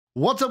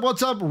What's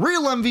up,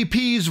 real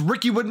MVPs,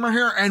 Ricky Whitmer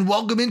here, and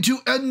welcome into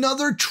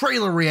another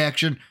trailer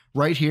reaction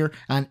right here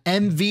on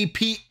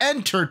MVP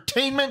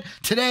Entertainment.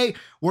 Today,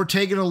 we're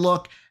taking a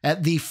look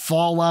at the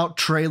Fallout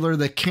trailer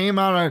that came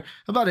out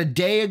about a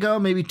day ago,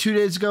 maybe 2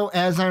 days ago,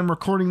 as I'm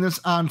recording this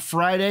on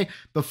Friday.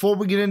 Before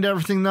we get into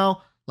everything,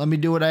 though, let me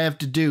do what I have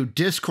to do.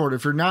 Discord,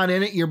 if you're not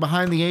in it, you're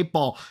behind the 8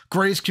 ball.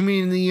 Greatest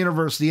community in the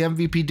universe, the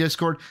MVP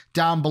Discord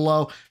down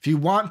below. If you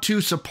want to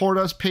support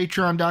us,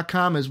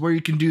 patreon.com is where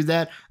you can do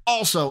that.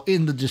 Also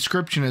in the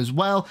description as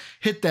well.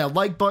 Hit that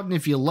like button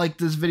if you like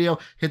this video.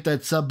 Hit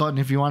that sub button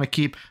if you want to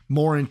keep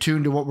more in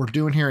tune to what we're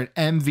doing here at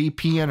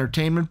MVP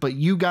Entertainment. But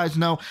you guys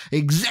know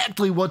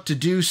exactly what to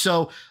do.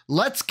 So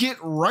let's get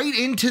right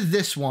into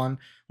this one.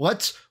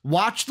 Let's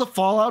watch the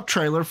Fallout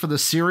trailer for the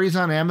series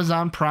on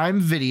Amazon Prime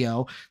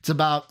Video. It's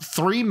about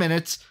 3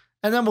 minutes,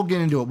 and then we'll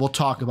get into it. We'll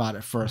talk about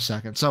it for a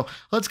second. So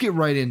let's get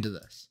right into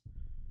this.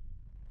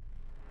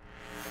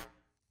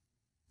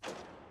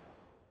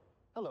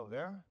 Hello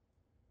there.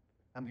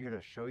 I'm here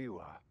to show you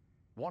a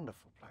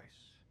wonderful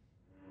place.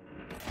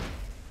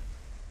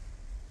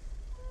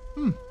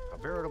 A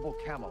veritable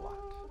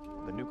Camelot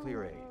of the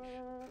nuclear age.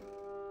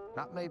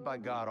 Not made by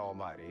God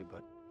Almighty,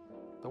 but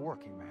the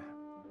working man.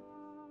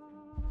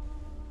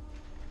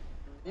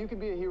 You can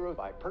be a hero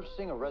by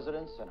purchasing a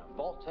residence in a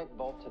Vault-Tec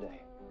vault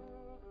today.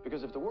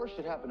 Because if the worst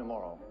should happen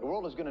tomorrow, the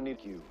world is going to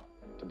need you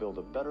to build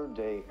a better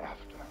day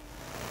after.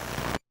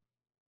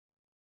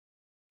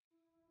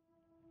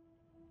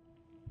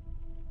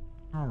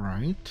 All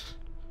right.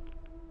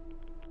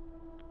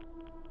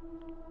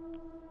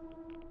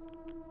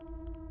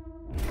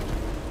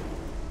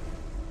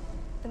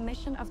 The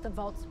mission of the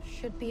vaults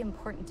should be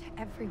important to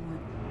everyone.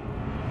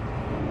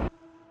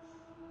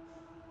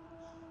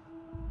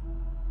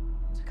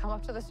 To come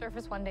up to the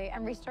surface one day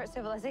and restart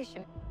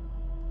civilization.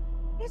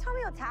 Can you tell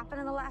me what's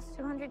happened in the last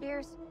 200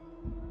 years?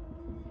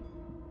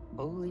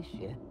 Holy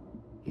shit.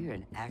 You're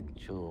an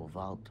actual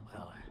vault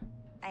dweller.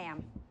 I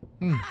am.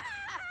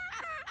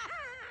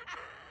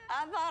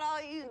 I thought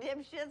all you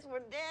dipshits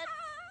were dead.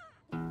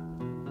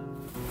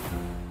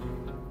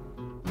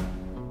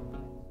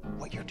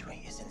 What you're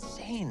doing is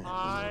insane.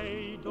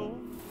 I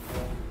don't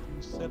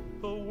set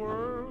the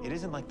world. It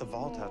isn't like the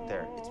vault out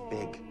there. It's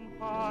big.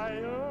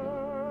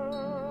 Higher.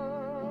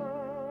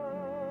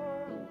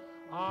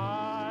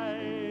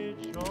 I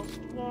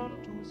just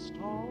want to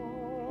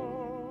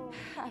start.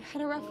 I've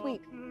had a rough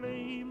week.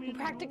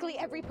 Practically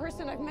every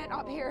person I've met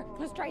up here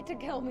has tried to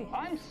kill me.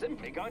 I'm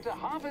simply going to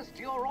harvest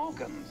your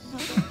organs.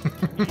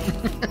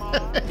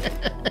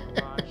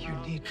 You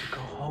need to go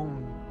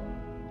home.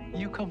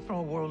 You come from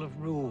a world of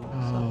rules,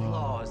 of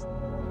laws.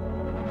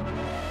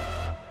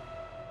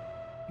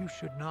 You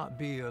should not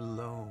be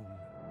alone.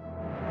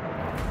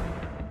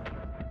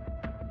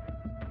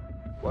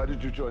 Why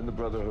did you join the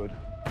Brotherhood?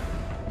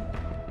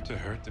 To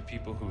hurt the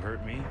people who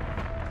hurt me?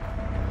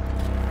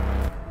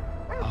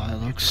 Oh, it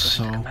looks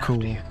so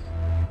cool.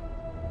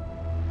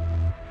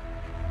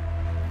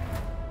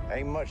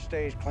 Ain't much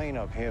stage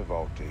cleanup here,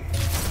 Vaulty.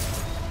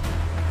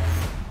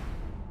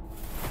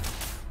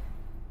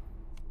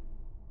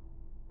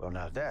 Well,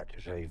 now that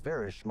is a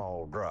very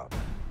small drop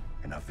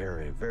in a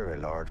very, very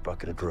large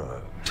bucket of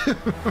drugs.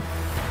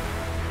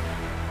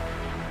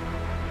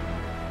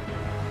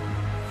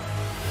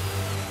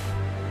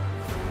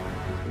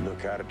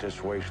 Look out at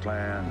this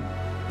wasteland.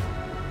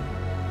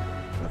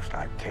 Looks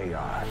like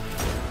chaos,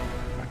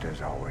 but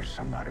there's always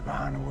somebody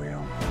behind the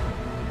wheel.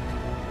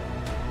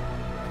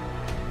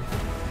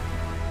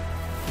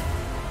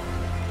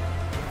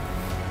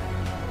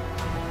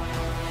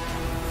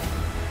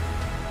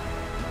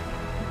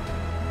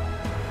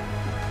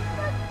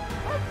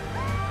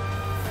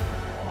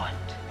 What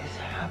is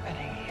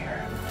happening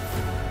here?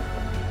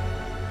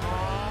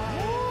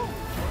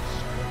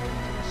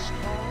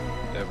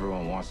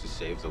 Everyone wants to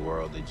save the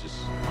world. They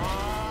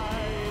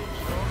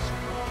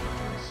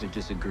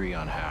disagree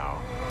on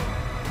how.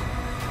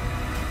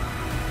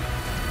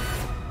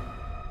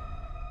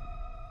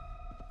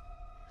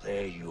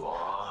 There you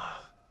are,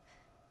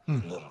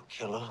 little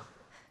killer.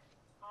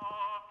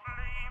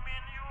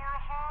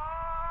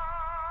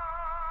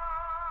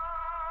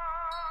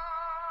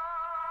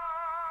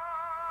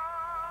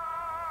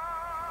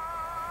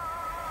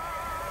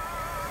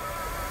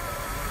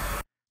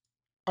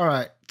 All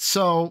right,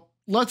 so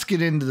let's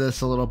get into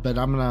this a little bit.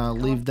 I'm going to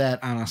leave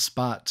that on a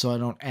spot so I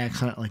don't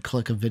accidentally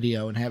click a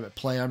video and have it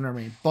play under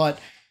me. But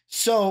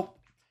so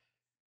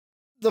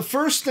the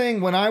first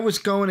thing when I was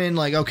going in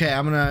like, okay,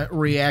 I'm going to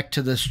react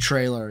to this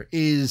trailer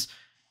is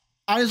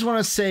I just want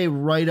to say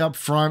right up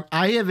front,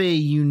 I have a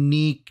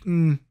unique,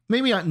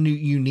 maybe not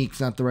unique's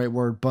not the right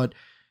word, but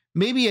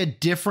maybe a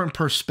different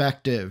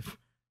perspective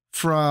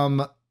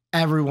from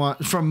everyone,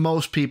 from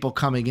most people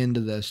coming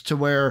into this, to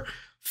where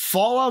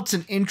Fallout's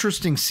an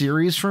interesting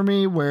series for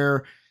me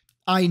where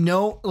I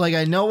know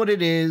what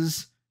it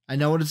is. I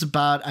know what it's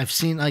about.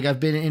 I've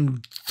been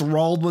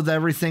enthralled with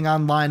everything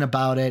online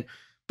about it,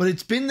 but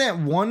it's been that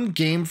one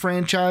game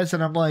franchise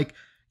that I'm like,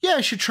 yeah,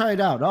 I should try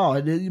it out. Oh,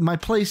 my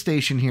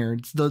PlayStation here.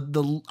 It's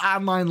the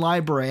online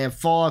library. I have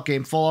Fallout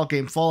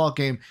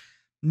game.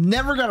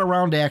 Never got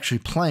around to actually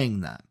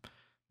playing that.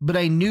 But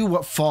I knew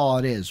what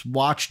Fallout is.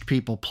 Watched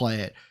people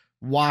play it.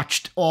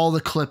 Watched all the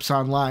clips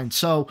online.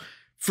 So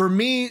for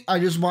me, I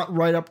just want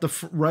right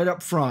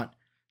up front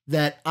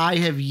that I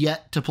have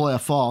yet to play a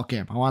Fallout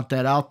game. I want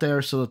that out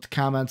there so that the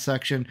comment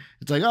section,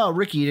 it's like, oh,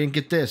 Ricky, you didn't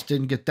get this,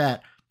 didn't get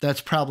that.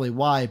 That's probably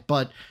why.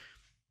 But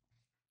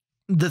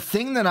the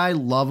thing that I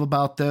love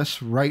about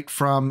this, right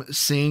from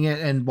seeing it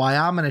and why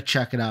I'm going to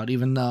check it out,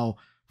 even though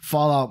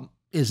Fallout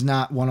is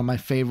not one of my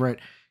favorite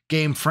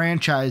game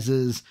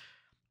franchises,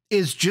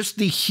 is just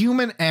the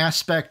human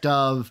aspect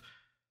of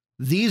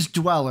these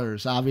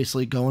dwellers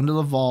obviously go into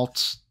the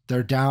vaults.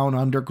 They're down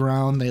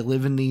underground. They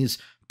live in these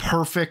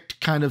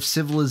perfect kind of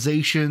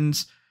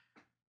civilizations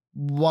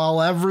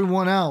while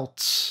everyone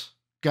else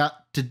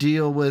got to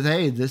deal with,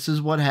 hey, this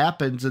is what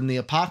happens in the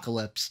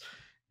apocalypse.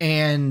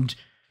 And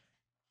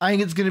I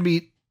think it's going to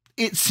be,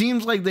 it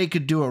seems like they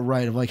could do it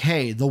right of like,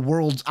 hey, the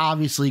world's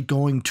obviously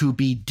going to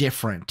be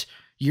different.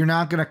 You're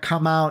not going to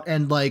come out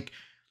and like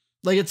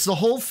it's the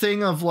whole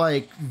thing of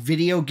like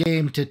video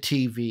game to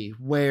TV,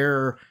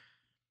 where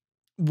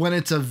when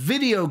it's a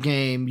video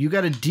game, you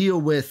got to deal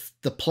with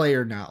the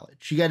player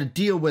knowledge. You got to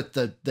deal with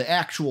the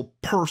actual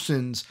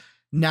person's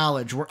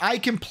knowledge, where I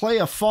can play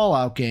a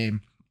Fallout game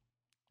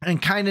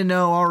and kind of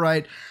know, all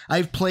right,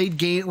 I've played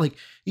game, like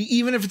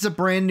even if it's a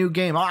brand new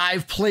game,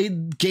 I've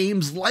played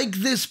games like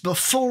this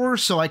before,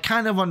 so I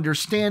kind of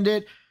understand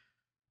it.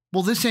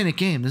 Well, this ain't a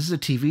game. This is a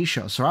TV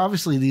show. So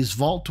obviously these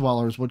vault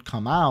dwellers would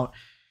come out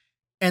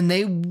and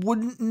they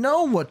wouldn't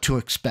know what to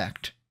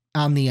expect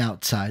on the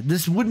outside.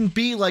 This wouldn't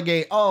be like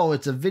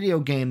it's a video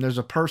game. There's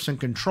a person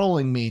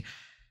controlling me.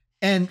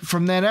 And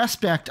from that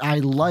aspect, I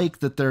like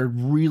that they're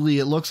really,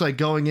 it looks like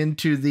going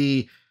into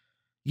the,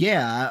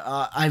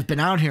 I've been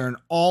out here and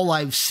all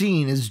I've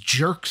seen is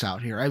jerks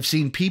out here. I've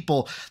seen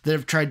people that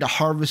have tried to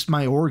harvest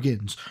my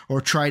organs or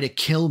try to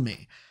kill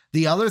me.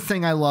 The other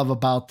thing I love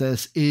about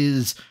this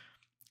is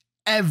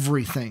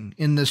everything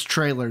in this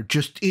trailer.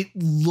 Just, it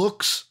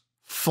looks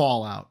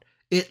Fallout.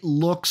 It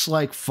looks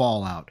like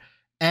Fallout.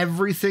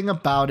 Everything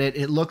about it.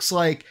 It looks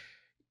like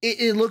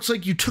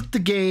you took the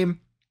game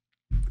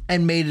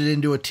and made it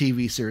into a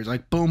TV series.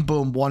 Like boom,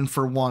 boom, 1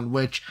 for 1,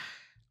 which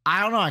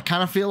I don't know. I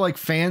kind of feel like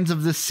fans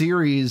of this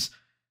series,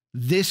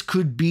 this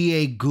could be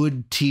a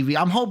good TV.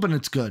 I'm hoping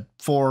it's good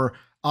for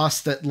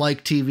us that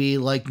like TV,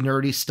 like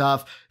nerdy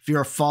stuff. If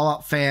you're a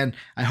Fallout fan,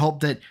 I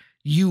hope that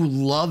you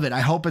love it.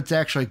 I hope it's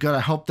actually good. I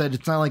hope that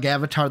it's not like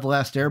Avatar: The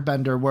Last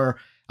Airbender, where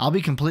I'll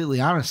be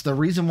completely honest. The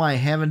reason why I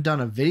haven't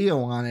done a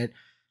video on it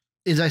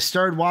is I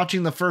started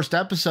watching the first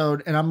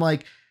episode and I'm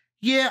like,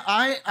 yeah,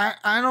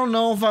 I don't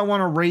know if I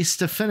want to race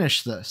to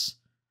finish this.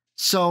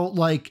 So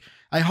like,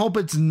 I hope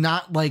it's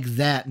not like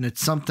that and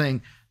it's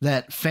something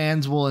that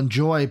fans will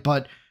enjoy.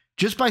 But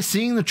just by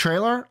seeing the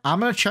trailer, I'm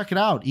going to check it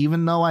out.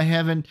 Even though I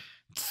haven't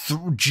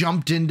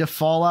jumped into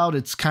Fallout,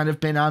 it's kind of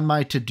been on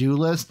my to-do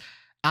list.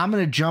 I'm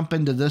going to jump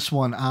into this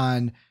one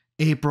on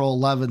April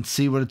 11th,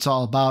 see what it's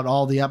all about,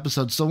 all the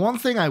episodes. So one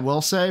thing I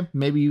will say,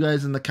 maybe you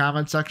guys in the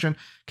comment section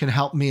can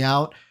help me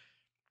out.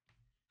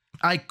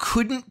 I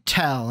couldn't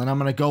tell, and I'm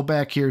going to go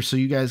back here so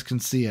you guys can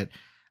see it.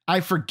 I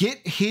forget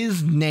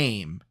his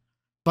name,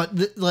 but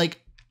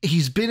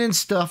he's been in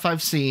stuff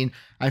I've seen.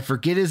 I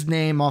forget his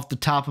name off the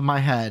top of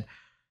my head.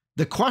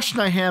 The question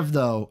I have,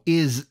 though,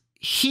 is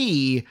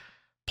he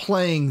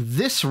playing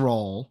this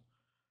role,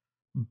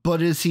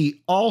 but is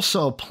he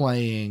also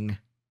playing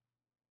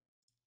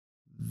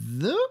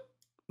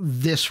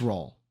this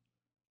role?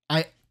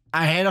 I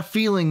had a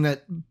feeling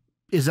that,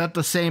 is that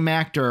the same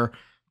actor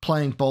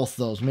playing both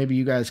those? Maybe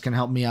you guys can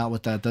help me out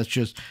with that. That's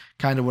just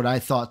kind of what I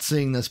thought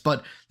seeing this.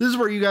 But this is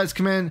where you guys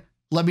come in.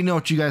 Let me know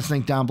what you guys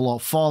think down below.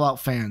 Fallout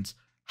fans,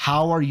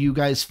 how are you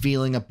guys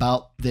feeling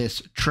about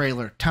this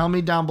trailer? Tell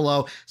me down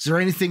below. Is there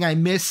anything I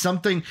missed?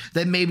 Something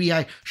that maybe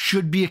I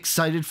should be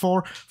excited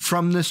for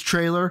from this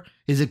trailer?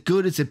 Is it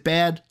good? Is it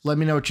bad? Let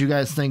me know what you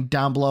guys think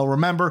down below.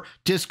 Remember,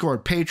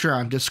 Discord,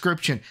 Patreon,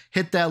 description.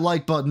 Hit that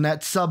like button,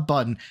 that sub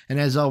button. And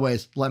as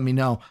always, let me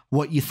know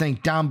what you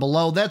think down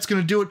below. That's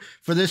going to do it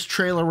for this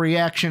trailer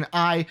reaction.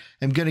 I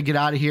am going to get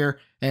out of here.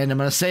 And I'm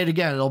going to say it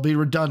again. It'll be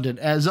redundant.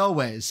 As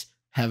always,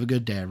 have a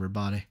good day,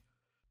 everybody.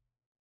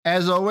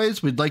 As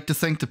always, we'd like to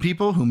thank the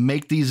people who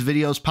make these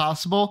videos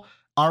possible,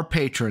 our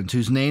patrons,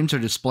 whose names are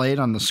displayed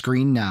on the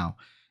screen now.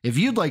 If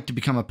you'd like to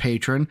become a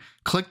patron,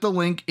 click the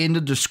link in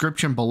the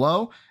description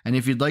below, and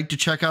if you'd like to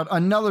check out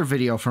another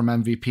video from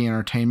MVP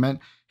Entertainment,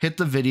 hit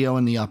the video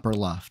in the upper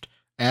left.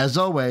 As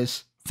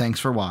always,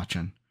 thanks for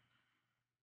watching.